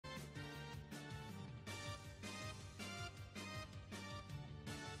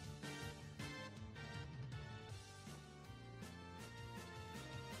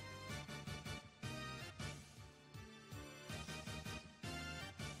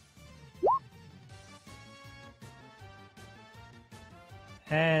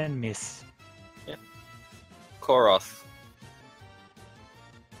And miss. Yeah. Koroth.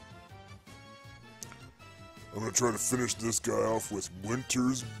 I'm gonna try to finish this guy off with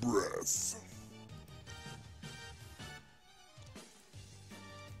Winter's Breath.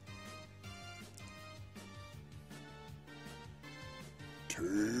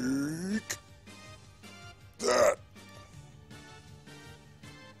 Take that.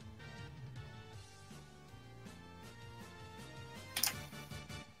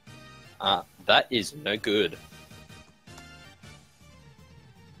 That is no good.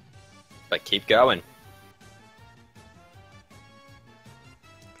 But keep going.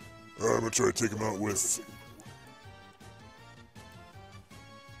 Alright, I'm gonna try to take him out with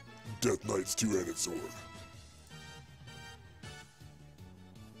Death Knight's two-handed sword.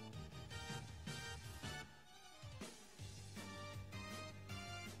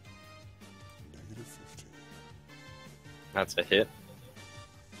 -15. That's a hit.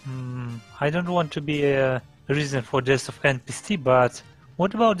 I don't want to be a reason for death of NPC, but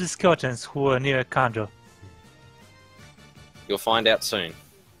what about the skeletons who are near Kando? You'll find out soon.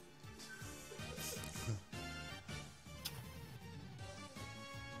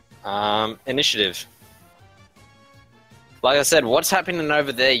 Initiative. Like I said, what's happening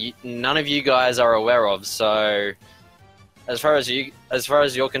over there, none of you guys are aware of, so as far as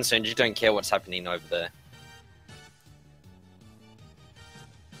you're concerned, you don't care what's happening over there.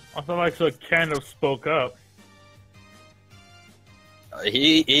 I thought I saw Kando spoke up.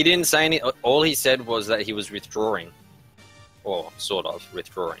 He didn't say any. All he said was that he was withdrawing, or sort of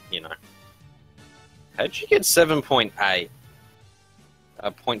withdrawing. You know. How'd you get 7.8?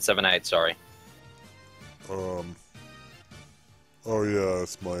 0.78. Sorry. Oh yeah,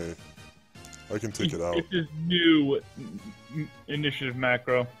 it's my. I can take it out. It's his new initiative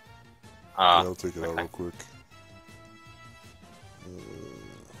macro. Yeah, I'll take it out real quick.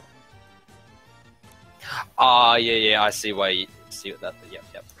 Yeah, I see why you see that.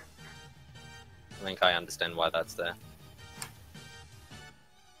 Yep. I think I understand why that's there.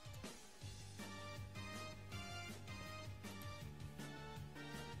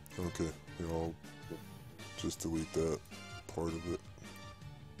 Okay, yeah, I'll just delete that part of it.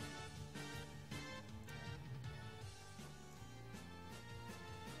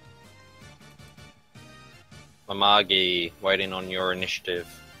 Amagi, waiting on your initiative.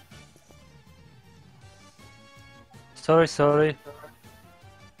 Sorry.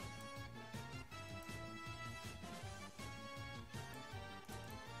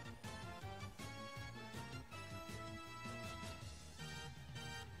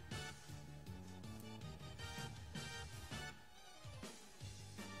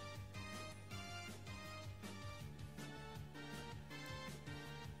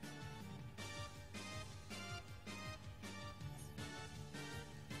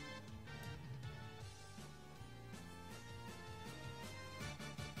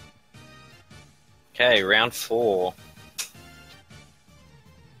 Okay, round 4.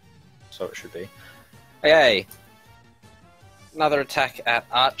 So it should be. Okay. Another attack at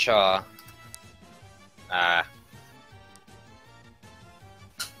Archer.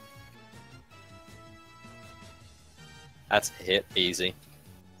 That's a hit, easy.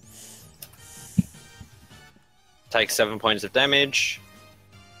 Takes 7 points of damage.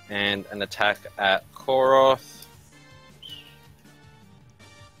 And an attack at Koroth.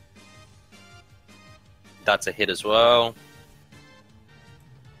 That's a hit as well.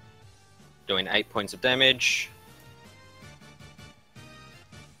 Doing 8 points of damage.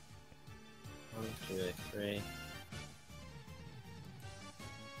 1, 2, 3.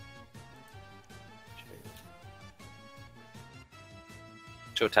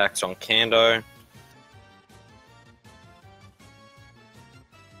 2 attacks on Kando.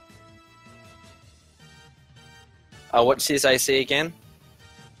 What's his AC again?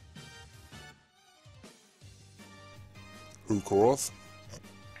 Who, Koroth?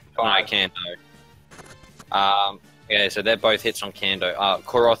 Oh, no, Kando. Yeah, so they're both hits on Kando.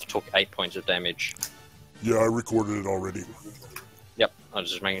 Koroth took 8 points of damage. Yeah, I recorded it already. Yep, I was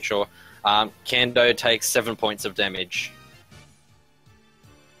just making sure. Kando takes 7 points of damage.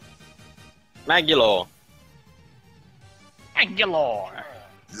 Magulor. Magulor.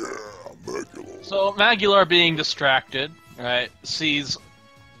 Yeah, Magulor. So Magulor, being distracted, right, sees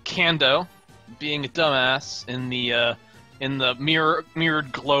Kando being a dumbass in the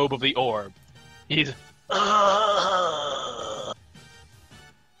mirrored globe of the orb. He's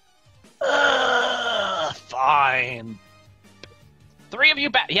fine. 3 of you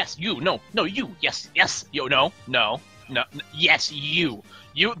back. Yes, you. No, you. Yes. Yo, no. Yes, you.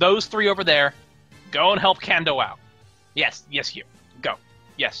 You. Those 3 over there. Go and help Kando out. Yes, you. Go.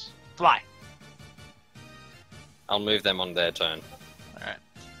 Yes. Fly. I'll move them on their turn. Alright.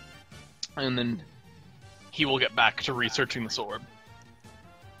 And then he will get back to researching the sword.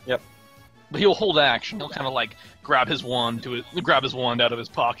 Yep. But he'll hold action. He'll kind of like grab his wand out of his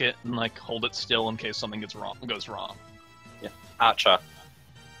pocket and like hold it still in case something goes wrong. Yeah. Archer.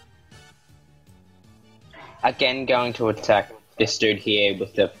 Again, going to attack this dude here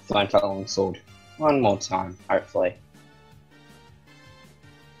with the flame-following sword. One more time, hopefully.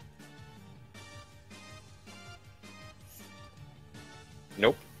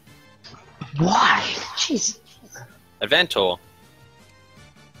 Nope. Why? Jeez. Adventor.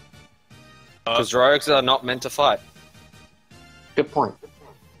 Because rogues are not meant to fight. Good point.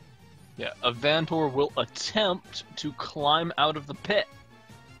 Yeah, Avantor will attempt to climb out of the pit.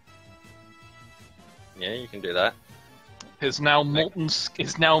 Yeah, you can do that. His now molten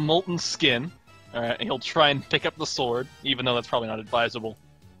skin. All right, he'll try and pick up the sword, even though that's probably not advisable.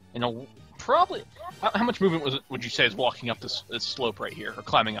 And he'll probably. How much movement would you say is walking up this slope right here, or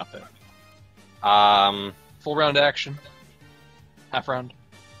climbing up it? Full round action. Half round.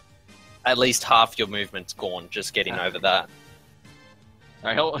 At least half your movement's gone just getting over that.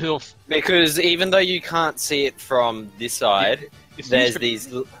 All right, he'll. Because even though you can't see it from this side, there's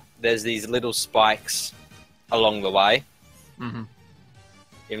these little spikes along the way. Mm-hmm.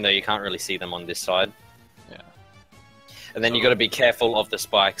 Even though you can't really see them on this side. Yeah. And then you got to be careful of the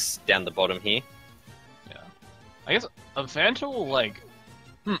spikes down the bottom here. Yeah. I guess Avantor will like.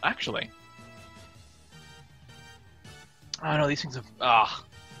 Actually. I don't know, these things have.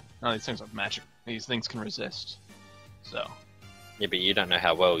 No, these things have magic. These things can resist. So. Yeah, but you don't know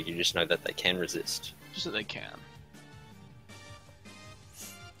how well. You just know that they can resist. Just that they can.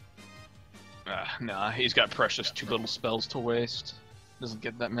 Nah, he's got precious too little spells to waste. Doesn't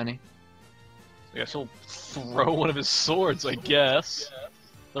get that many. So I guess he'll throw one of his swords, I guess.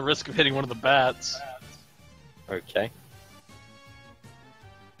 The risk of hitting one of the bats. Okay.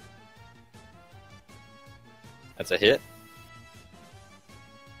 That's a hit.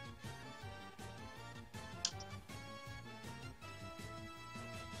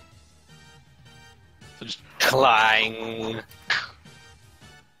 So just Clang.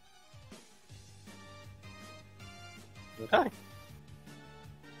 Okay.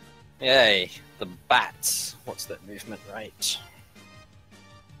 Yay, the bats. What's their movement rate?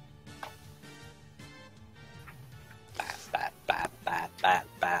 Bat, bat, bat, bat, bat,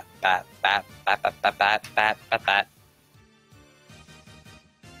 bat, bat, bat, bat, bat, bat, bat, bat, bat.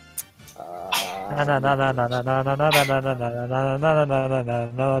 Na na na na na na na na na na na na na na na na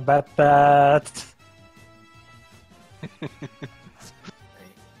na na bat.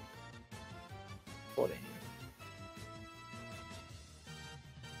 14.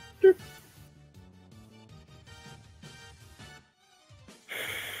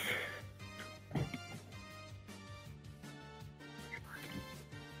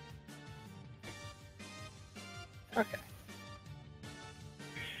 Okay.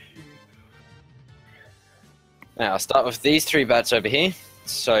 Now I'll start with these 3 bats over here.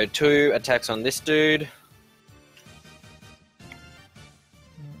 So 2 attacks on this dude.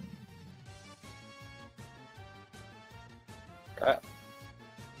 Crap.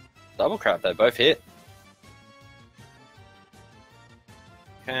 Double crap, they both hit.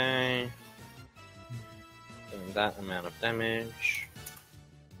 Okay. Doing that amount of damage.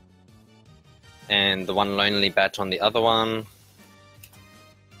 And the one lonely bat on the other one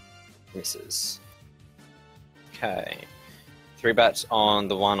misses. Okay. 3 bats on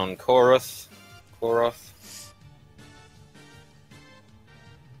the one on Koroth.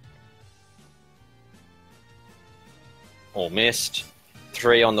 All missed.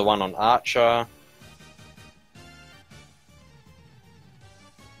 3 on the one on Archer.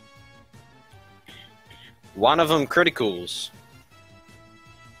 One of them criticals.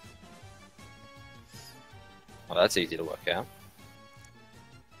 Well, that's easy to work out.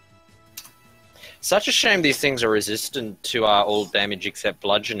 Such a shame these things are resistant to all damage except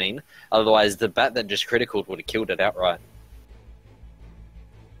bludgeoning. Otherwise, the bat that just criticaled would have killed it outright.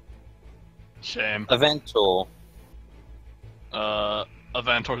 shame. Avantor.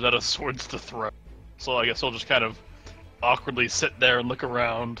 Avantor's out of swords to throw. So I guess he'll just kind of awkwardly sit there and look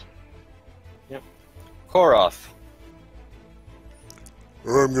around. Yep. Koroth.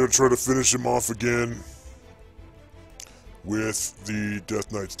 I'm gonna try to finish him off again with the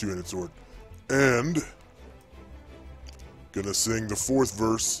Death Knight's two-handed sword. And gonna sing the 4th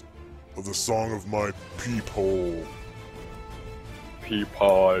verse of the Song of My Peephole.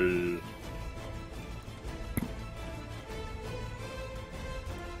 Peephole.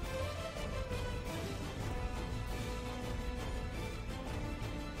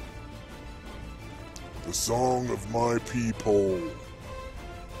 The song of my people.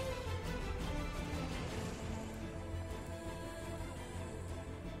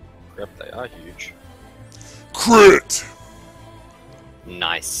 Crap, they are huge. Crit!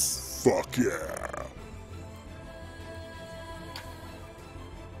 Nice. Fuck yeah.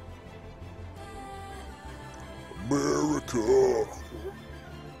 America.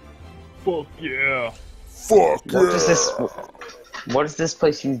 Fuck yeah. Fuck What yeah. is this? What is this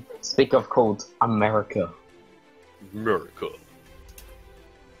place you speak of called America? America.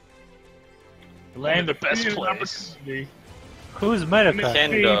 Land the of best freedom and place. opportunity. Who's And America?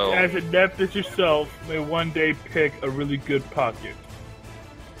 it seems Kendo. as adept as yourself may one day pick a really good pocket.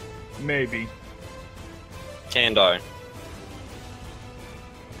 Maybe. Kando.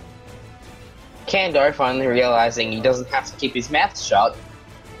 Kando, finally realizing he doesn't have to keep his mouth shut,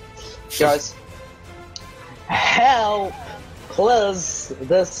 goes, "Help! Please,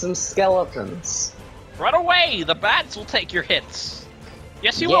 there's some skeletons." Run away! The bats will take your hits.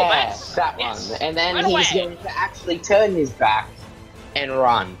 Yes, you yeah, will, bats. that Yes. one. And then Run he's away. going to actually turn his back and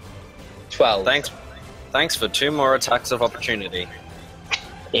run. 12. Thanks for 2 more attacks of opportunity.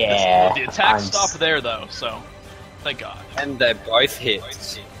 Yeah. The attacks I'm stop there, though, so thank God. And they're both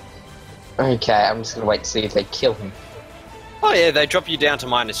hits. Okay, I'm just gonna wait to see if they kill him. Oh yeah, they drop you down to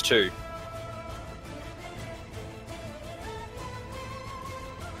 -2.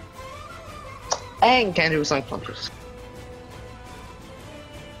 And Kando was unconscious.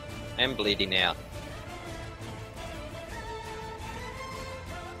 And bleeding out.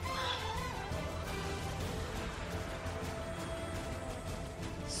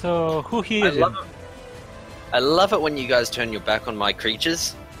 So who healed him? I love it when you guys turn your back on my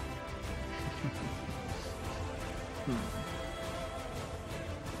creatures.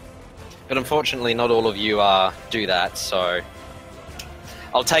 But unfortunately, not all of you do that, so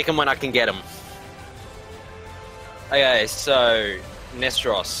I'll take them when I can get them. Okay, so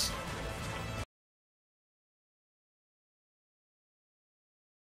Nestros.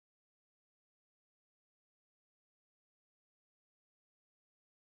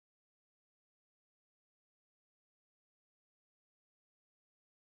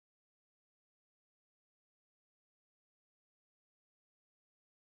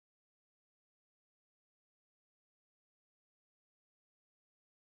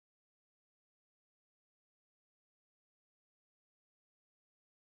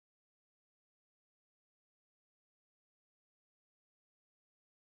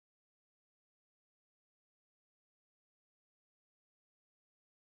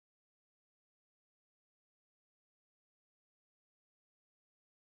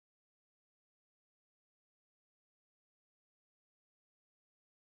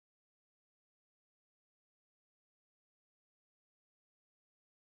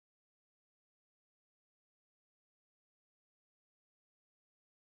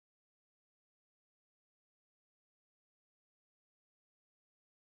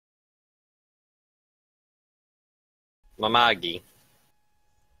 Mamagi.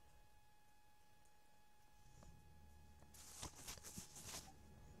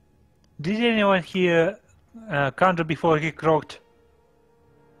 Did anyone hear Kando before he croaked?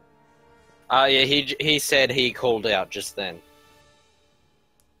 Yeah, he said he called out just then.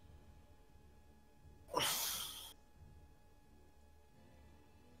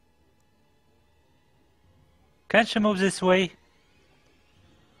 Can't you move this way?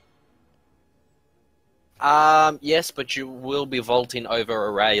 Yes, but you will be vaulting over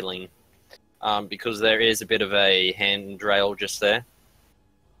a railing, because there is a bit of a handrail just there.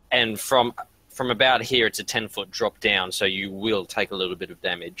 And from about here, it's a 10-foot drop down, so you will take a little bit of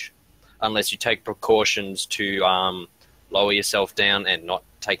damage. Unless you take precautions to lower yourself down and not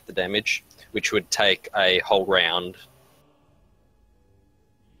take the damage, which would take a whole round.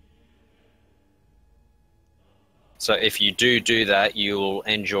 So if you do that, you'll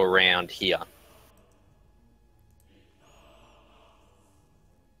end your round here.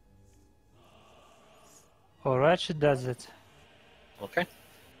 Alright, she does it. Okay.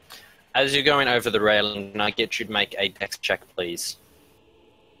 As you're going over the railing, can I get you to make a dex check, please?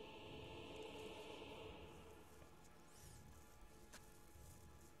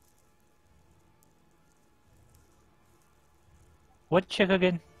 What check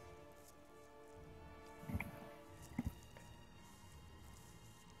again?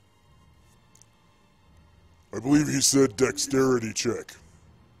 I believe he said dexterity check.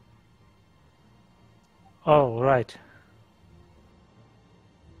 Oh, right.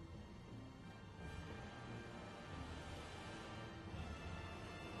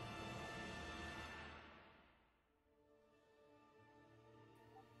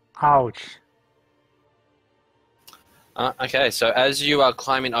 Ouch. Okay, so as you are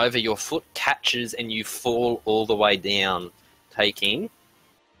climbing over, your foot catches and you fall all the way down, taking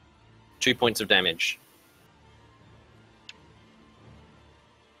 2 points of damage.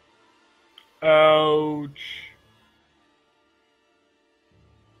 Ouch.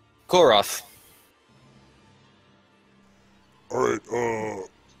 Koroth. Alright,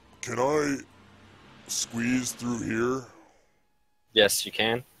 can I squeeze through here? Yes, you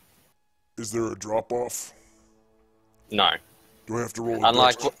can. Is there a drop off? No. Do I have to roll a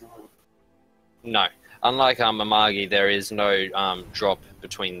Unlike dex? no, unlike Amagi, there is no drop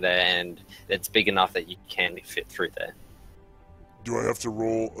between there, and it's big enough that you can fit through there. Do I have to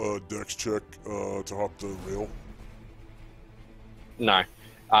roll a dex check to hop the rail? No,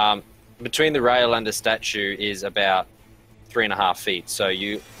 between the rail and the statue is about 3.5 feet, so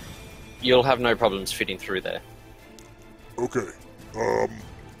you'll have no problems fitting through there. Okay.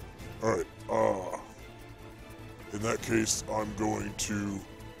 Alright. In that case, I'm going to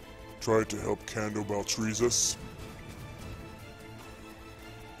try to help Kando Baltrizas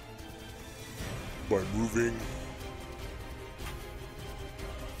by moving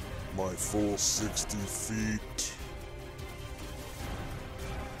my full 60 feet.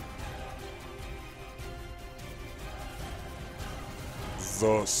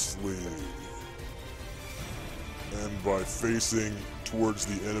 Thusly. And by facing towards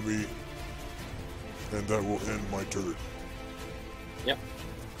the enemy, and that will end my turn. Yep.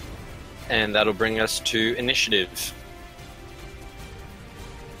 And that'll bring us to initiative.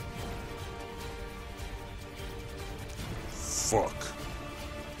 Fuck.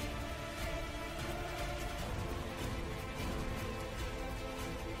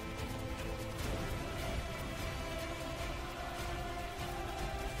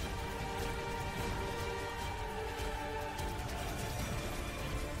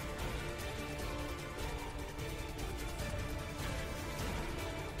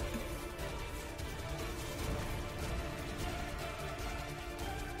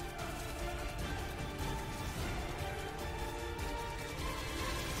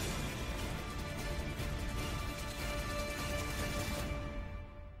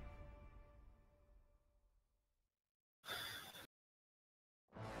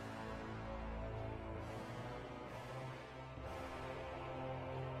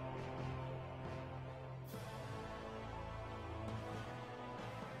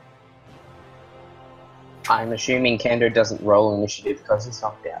 I'm assuming Kando doesn't roll initiative because he's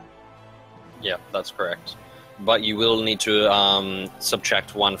knocked out. Yeah, that's correct. But you will need to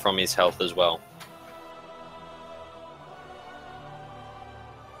subtract 1 from his health as well.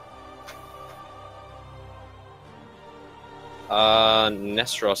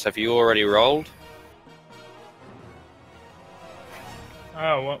 Nestros, have you already rolled?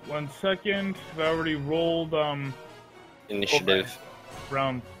 One second. I've already rolled Initiative.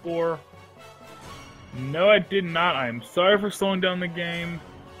 round 4. No, I did not. I'm sorry for slowing down the game.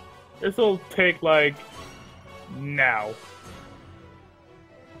 This will take, like, now.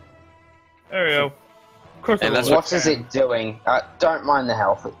 There we go. Of course, And I that's rolled What a is 10. it doing? Don't mind the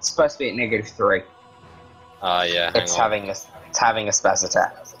health. It's supposed to be at -3. Yeah, It's hang on. having a spaz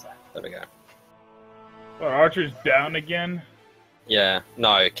attack. There we go. Well, Archer's down again. Yeah,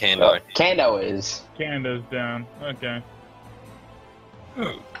 no, Kando. Kando is. Canada's down. Okay.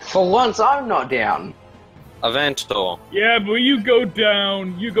 For once, I'm not down. Avantor. Yeah, but when you go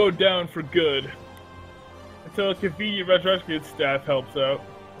down for good. Until a convenient resurrection staff helps out.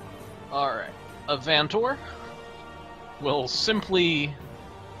 Alright. Avantor will simply...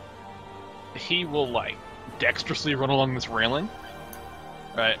 He will, like, dexterously run along this railing,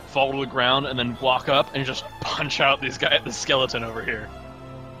 right, fall to the ground, and then walk up and just punch out this skeleton over here.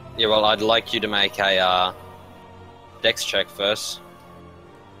 Yeah, well, I'd like you to make a dex check first.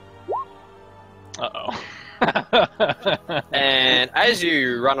 Uh-oh. And as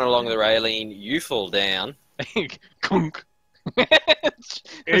you run along the railing, you fall down. Kunk.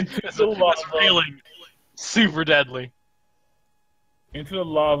 Into This the lava. railing. Super deadly. Into the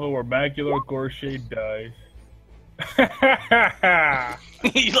lava where Macular Gorshade dies.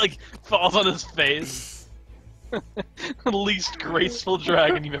 He, like, falls on his face. The least graceful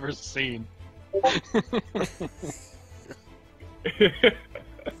dragon you've ever seen.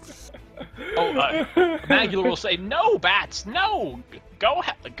 Magular will say, "No, bats, no! Go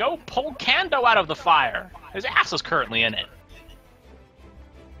pull Kando out of the fire. His ass is currently in it."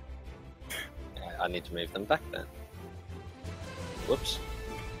 I need to move them back then. Whoops.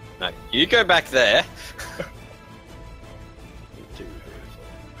 No, you go back there. 2, 3,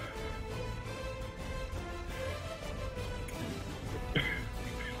 4.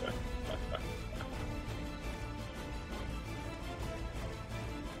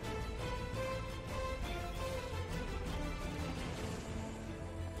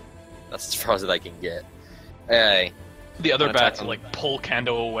 That's as far as they can get. Okay. The other Wanna attack bats him? like pull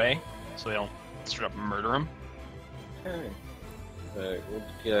Kando away, so they don't straight up murder him. Okay. So we'll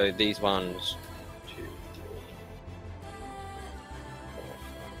go these ones. 2, 3, 4,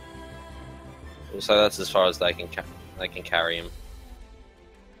 5. So that's as far as they can carry him.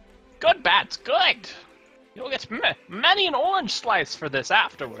 Good bats, good. You'll get many an orange slice for this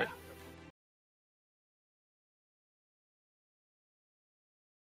afterward.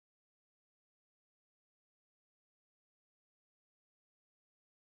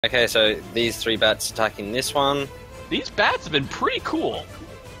 Okay, so these 3 bats attacking this one. These bats have been pretty cool.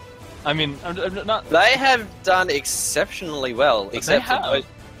 I mean, I'm not. They have done exceptionally well, except have.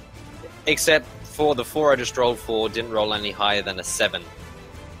 for the 4 I just rolled for didn't roll any higher than a 7.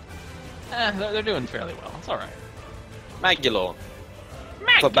 They're doing fairly well. It's all right. Magulor.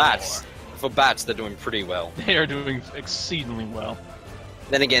 For bats, they're doing pretty well. They are doing exceedingly well.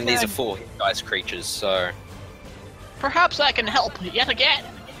 Then again, these are 4 hit dice creatures, so Perhaps I can help yet again.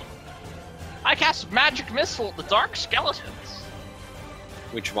 I cast magic missile at the dark skeletons.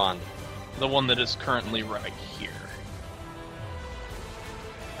 which one? The one that is currently right here.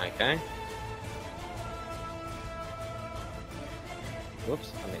 Okay.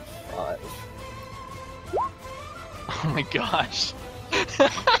 Whoops, I need 5. Oh my gosh.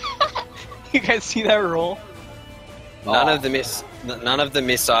 You guys see that roll? None of the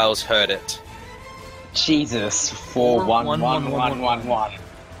missiles hurt it. Jesus. 4 1 1 1 1 1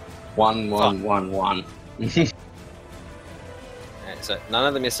 1 1 1 1. So none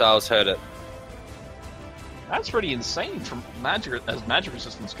of the missiles hurt it. That's pretty insane from magic as magic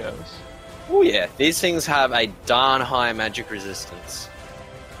resistance goes. Oh yeah, these things have a darn high magic resistance.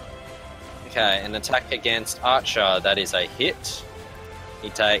 Okay, an attack against Archer, that is a hit. He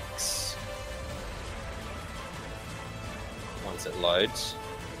takes... once it loads.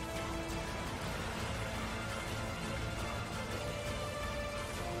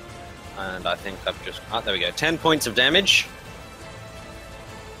 And I think I've just... oh, there we go. 10 points of damage.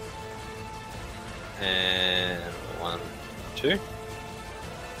 And 1, 2.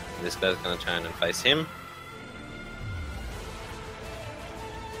 This guy's going to turn and face him.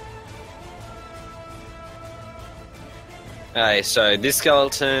 Okay, so this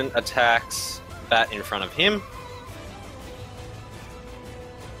skeleton attacks bat in front of him.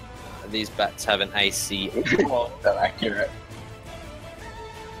 These bats have an AC. Well, that's accurate.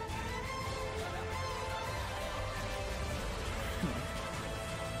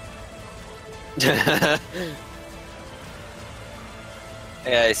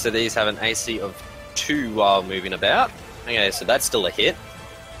 Okay, so these have an AC of 2 while moving about. Okay, so that's still a hit.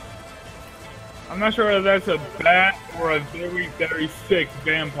 I'm not sure whether that's a bat or a very, very sick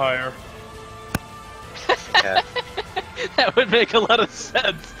vampire. Okay. That would make a lot of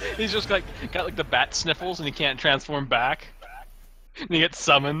sense. He's just like got like the bat sniffles and he can't transform back. And he gets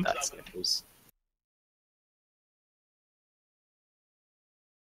summoned. That's nipples.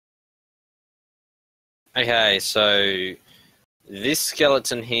 Okay, so this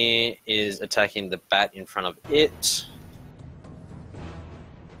skeleton here is attacking the bat in front of it.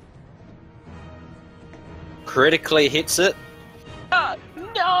 Critically hits it.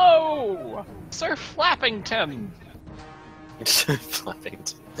 No! Sir Flappington!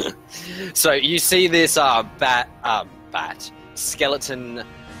 Flappington. So you see this skeleton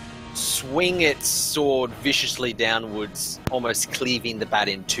swing its sword viciously downwards, almost cleaving the bat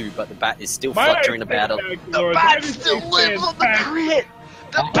in 2, but the bat is still fluttering about. The bat still lives on the crit!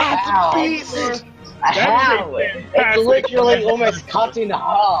 The bat's a beast! How? It's literally almost cut in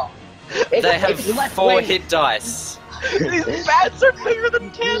half. They have it's left 4 wing. hit dice. These bats are bigger than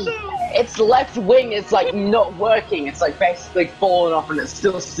Kando! Its left wing is like not working. It's like basically fallen off and it's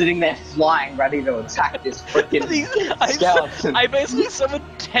still sitting there flying ready to attack this freaking skeleton. I basically summoned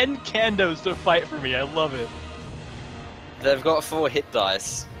 10 Kandos to fight for me. I love it. They've got 4 hit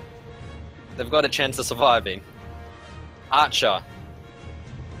dice. They've got a chance of surviving. Archer.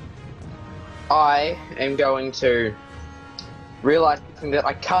 I am going to realize that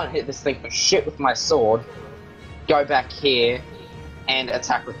I can't hit this thing for shit with my sword. Go back here and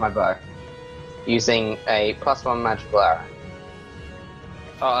attack with my bow using a +1 magical arrow.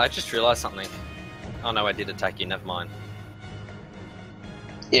 Oh, I just realised something. Oh no, I did attack you, never mind.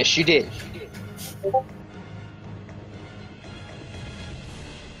 Yes, you did.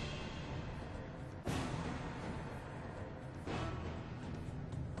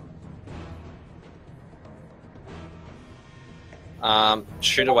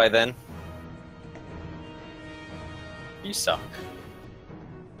 Shoot away then. You suck.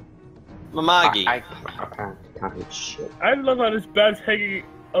 Mamagi. I can't hit shit. I love how this bat's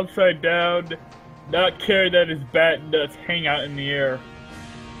upside down, not caring that his bat nuts hang out in the air,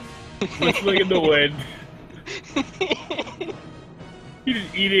 whistling in the wind. He's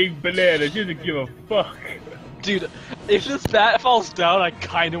just eating bananas. He doesn't give a fuck. Dude, if this bat falls down, I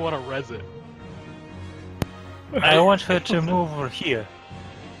kind of want to res it. I want her to move over here.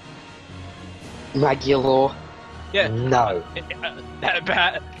 Regular. Yeah. No. That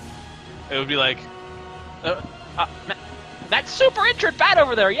bat. It would be like, that super injured bat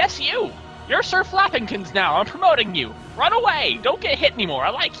over there. Yes, you. You're Sir Flappingtons now. I'm promoting you. Run away. Don't get hit anymore. I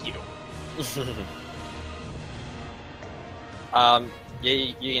like you.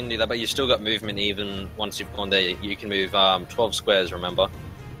 Yeah, you can do that, but you still got movement even once you've gone there. You can move 12 squares, remember?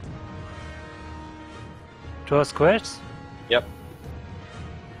 12 squares? Yep.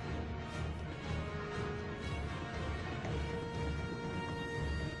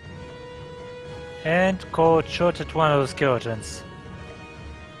 And call shot at one of the skeletons.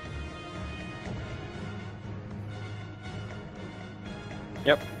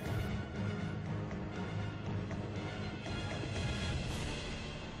 Yep.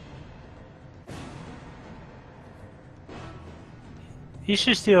 Is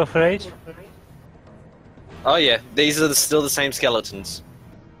she still afraid? Oh yeah, these are still the same skeletons.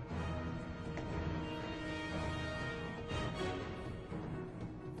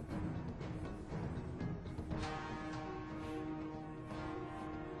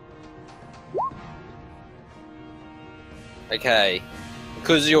 Okay,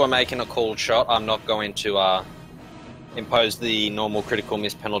 because you are making a called shot, I'm not going to impose the normal critical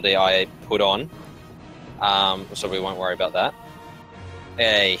miss penalty I put on, so we won't worry about that.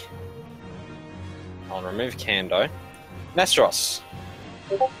 I'll remove Kando. Nestros.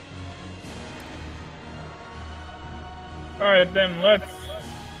 Alright, then let's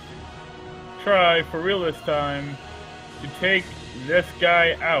try for real this time to take this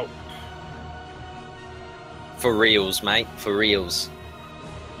guy out. For reals, mate. For reals.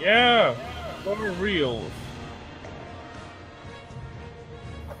 Yeah, for real.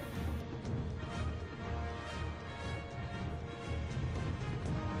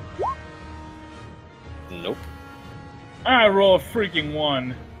 Nope. I roll a freaking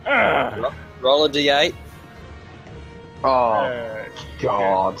 1. Ah! Roll a d8 Oh,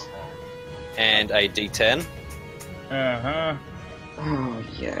 God. and a d10. Uh-huh. Oh,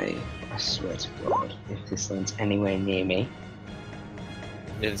 yay. I swear to God, if this lands anywhere near me.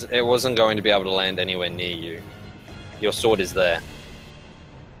 It wasn't going to be able to land anywhere near you. Your sword is there.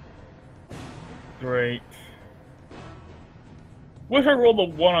 Great. Wish I rolled a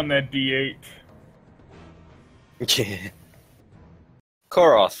 1 on that d8. Yeah.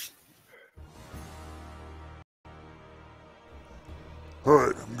 Koroth.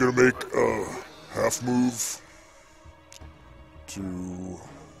 Alright, I'm gonna make a half move to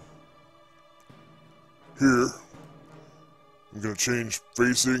here. I'm gonna change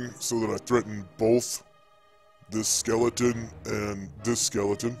facing so that I threaten both this skeleton and this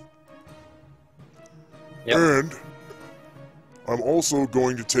skeleton. Yep. And I'm also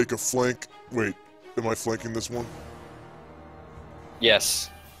going to take a flank. Wait, am I flanking this one? Yes.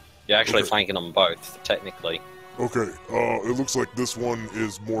 You're actually Okay. flanking them both, technically. Okay, it looks like this one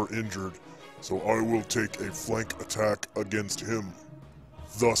is more injured, so I will take a flank attack against him.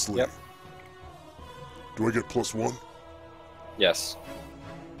 Thusly. Yep. Do I get +1? Yes.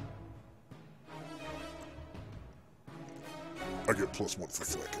 I get +1 for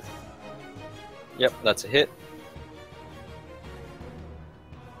flanking. Yep, that's a hit.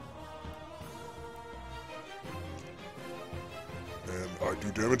 And I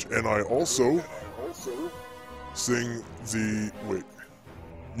do damage, and I also sing the... wait.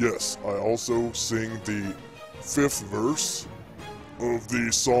 Yes, I also sing the 5th verse of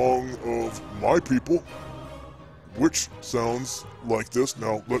the Song of My People, which sounds like this.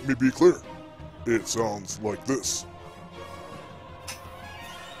 Now, let me be clear. It sounds like this.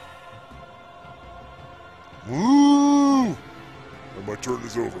 Woo! And my turn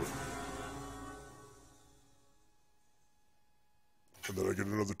is over. And then I get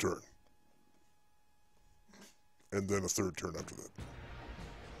another turn. And then a third turn after that.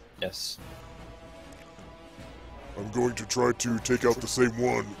 Yes. I'm going to try to take out the same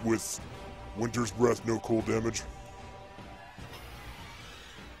one with Winter's Breath, no cold damage.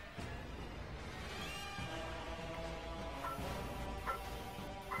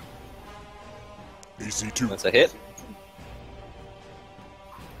 AC 2. That's a hit.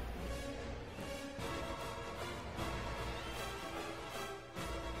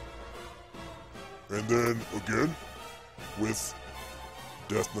 And then again with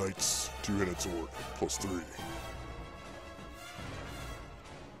Death Knight's two-handed sword, +3.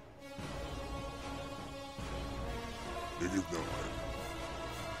 -9.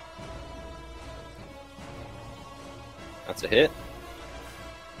 That's a hit.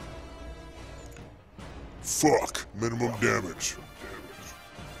 Fuck! Minimum damage.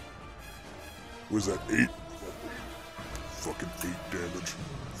 Was that 8? Fucking 8 damage.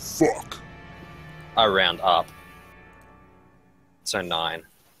 Fuck! I round up. So 9.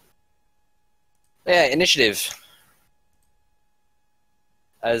 Yeah, initiative.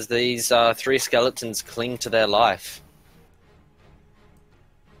 As these 3 skeletons cling to their life.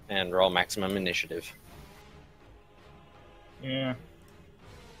 And roll maximum initiative. Yeah.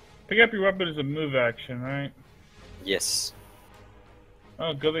 Pick up your weapon as a move action, right? Yes.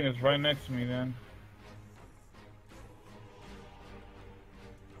 Oh, good thing it's right next to me then.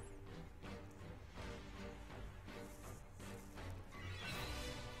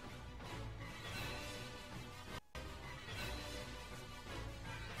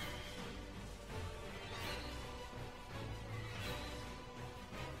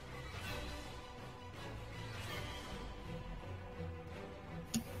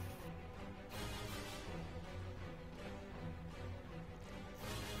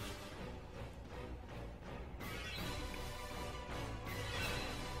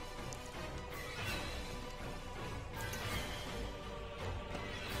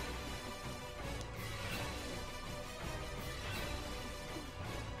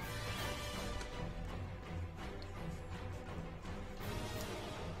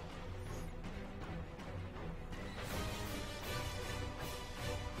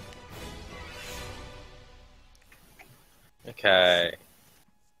 Okay.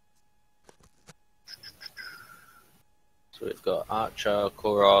 So we've got Archer,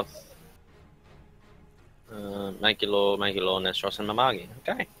 Koroth, Magilor, Nestros, and Mamagi.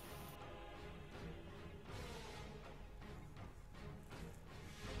 Okay.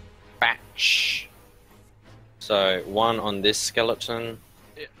 Batch. So 1 on this skeleton.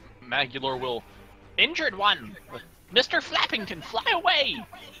 Magulor will... Injured one! Mr. Flappington, fly away!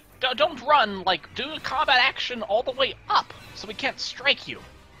 Don't run, like, do a combat action all the way up, so we can't strike you.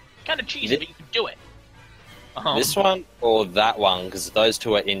 Kinda cheesy, but you can do it. This one or that one, because those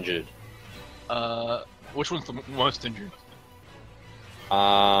 2 are injured. Which one's the most injured?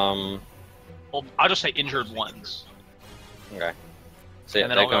 Well, I'll just say injured ones. okay. So yeah,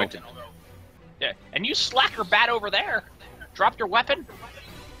 And then they're I'll going go. to... Yeah, and you slacker bat over there. Drop your weapon.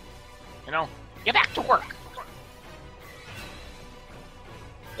 You know, get back to work.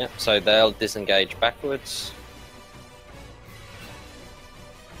 Yep, so they'll disengage backwards.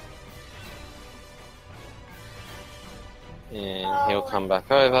 And he'll come back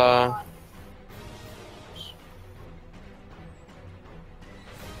over.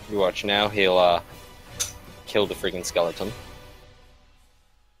 You watch now, he'll kill the friggin' skeleton.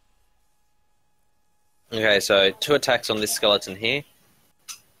 Okay, so 2 attacks on this skeleton here.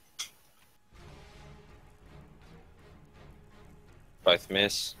 Both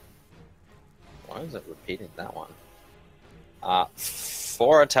miss. Why is it repeating that one?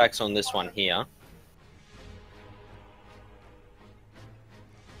 4 attacks on this one here.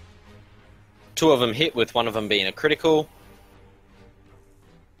 Two of them hit, with one of them being a critical.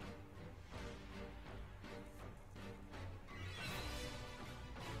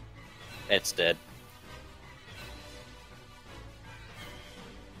 It's dead.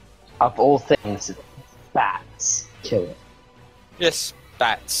 Of all things, bats kill it. Yes,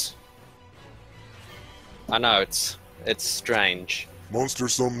 bats. I know, it's strange. Monster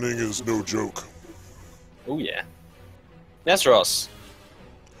summoning is no joke. Oh yeah. Nestros.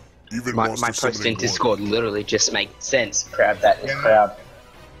 Even My monster post in summoning Discord literally just made sense. Crowd that is crowd.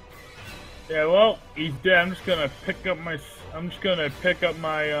 Yeah, well, he's dead. I'm just gonna pick up my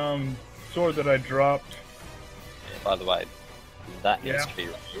sword that I dropped. Yeah, by the way, that needs Yeah. to be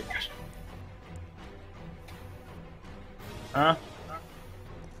removed. Huh?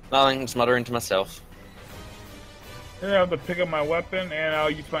 Nothing, just muttering to myself. Then I have to pick up my weapon, and I'll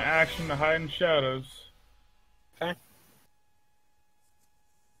use my action to hide in shadows. Okay.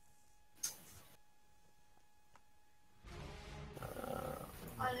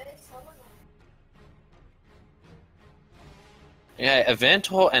 Yeah,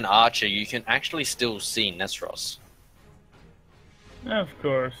 Avantor and Archer, you can actually still see Nestros. Of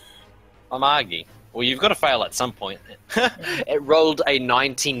course. Amagi. Well, you've got to fail at some point. It rolled a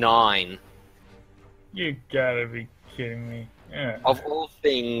 99. You gotta be kidding me. Yeah. Of all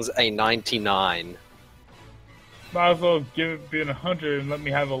things, a 99. Might as well give it being 100 and let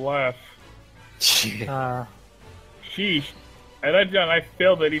me have a laugh. Uh, Sheesh. I let down, I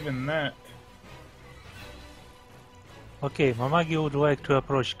failed at even that. okay, Mamagi would like to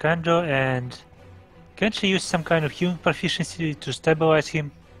approach Kanjo and Can't she use some kind of healing proficiency to stabilize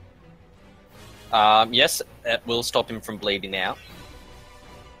him? Yes, it will stop him from bleeding out.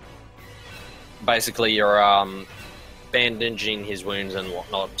 Basically, you're bandaging his wounds and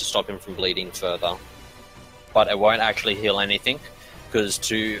whatnot to stop him from bleeding further. But it won't actually heal anything, because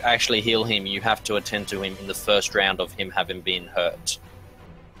to actually heal him, you have to attend to him in the first round of him having been hurt.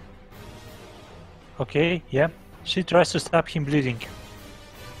 Okay, yeah. She tries to stop him bleeding.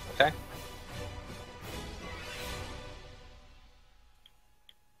 Okay?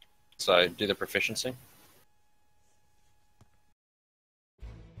 So, do the proficiency.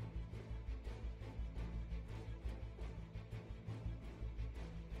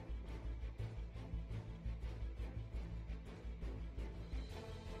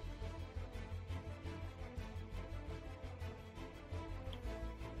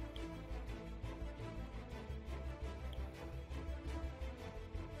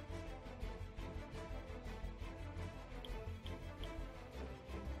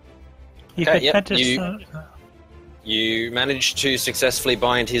 If Okay, it yep, matters, You managed to successfully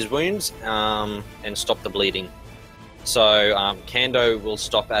bind his wounds and stop the bleeding. So Kando will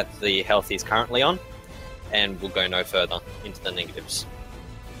stop at the health he's currently on and will go no further into the negatives.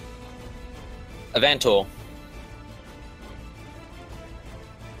 Avantor.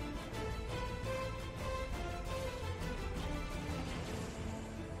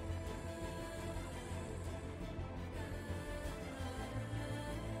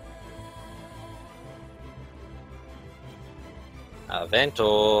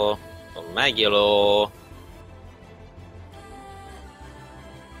 Avantor. Magilo.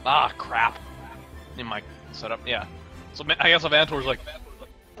 Ah, crap. In my setup, yeah. So I guess Avantor's like,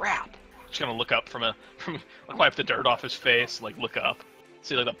 crap. Just gonna look up from like wipe the dirt off his face, like look up,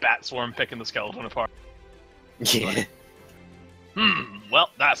 see like the bat swarm picking the skeleton apart. Yeah. Well,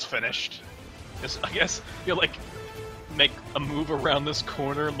 that's finished. I guess you'll like make a move around this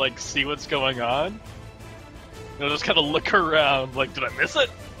corner and like see what's going on. You'll just kind of look around, like, did I miss it?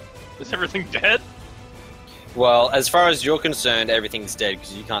 Is everything dead? Well, as far as you're concerned, everything's dead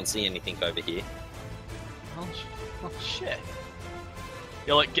because you can't see anything over here. Oh shit.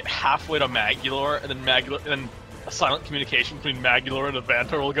 You'll like get halfway to Magulor, and then a silent communication between Magulor and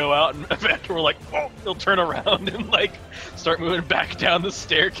Avantor will go out, and Avantor will like, oh, he'll turn around and like start moving back down the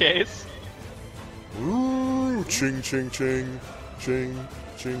staircase. Ooh, ching, ching, ching, ching,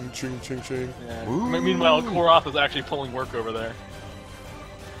 ching, ching, ching, ching. Yeah. Ooh. Meanwhile, Koroth is actually pulling work over there.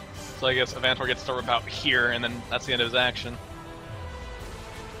 So I guess Avantor gets to about here, and then that's the end of his action.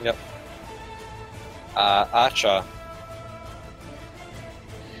 Yep. Archer.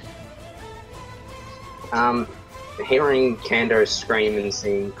 Hearing Kando scream and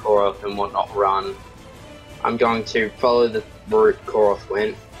seeing Koroth and whatnot run, I'm going to follow the route Koroth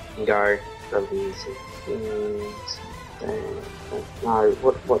went and go. No,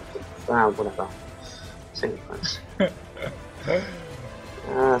 whatever. Sequence.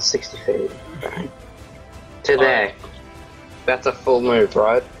 60 feet. To there. That's a full move,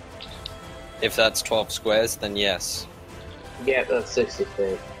 right? If that's 12 squares, then yes. Yeah, that's 60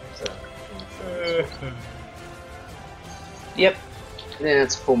 feet. So, yep. Then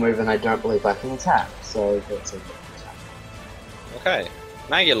it's a full move, and I don't believe I can attack. So that's a good attack. Okay.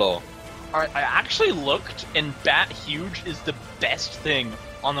 Magulor. Alright, I actually looked, and Bat Huge is the best thing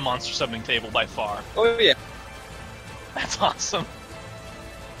on the monster summoning table by far. Oh, yeah. That's awesome.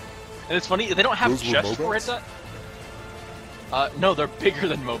 And it's funny, they don't have Those were just for it Mobats? that. No, they're bigger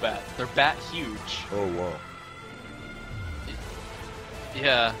than Mobat. They're Bat Huge. Oh, wow.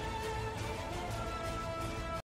 Yeah.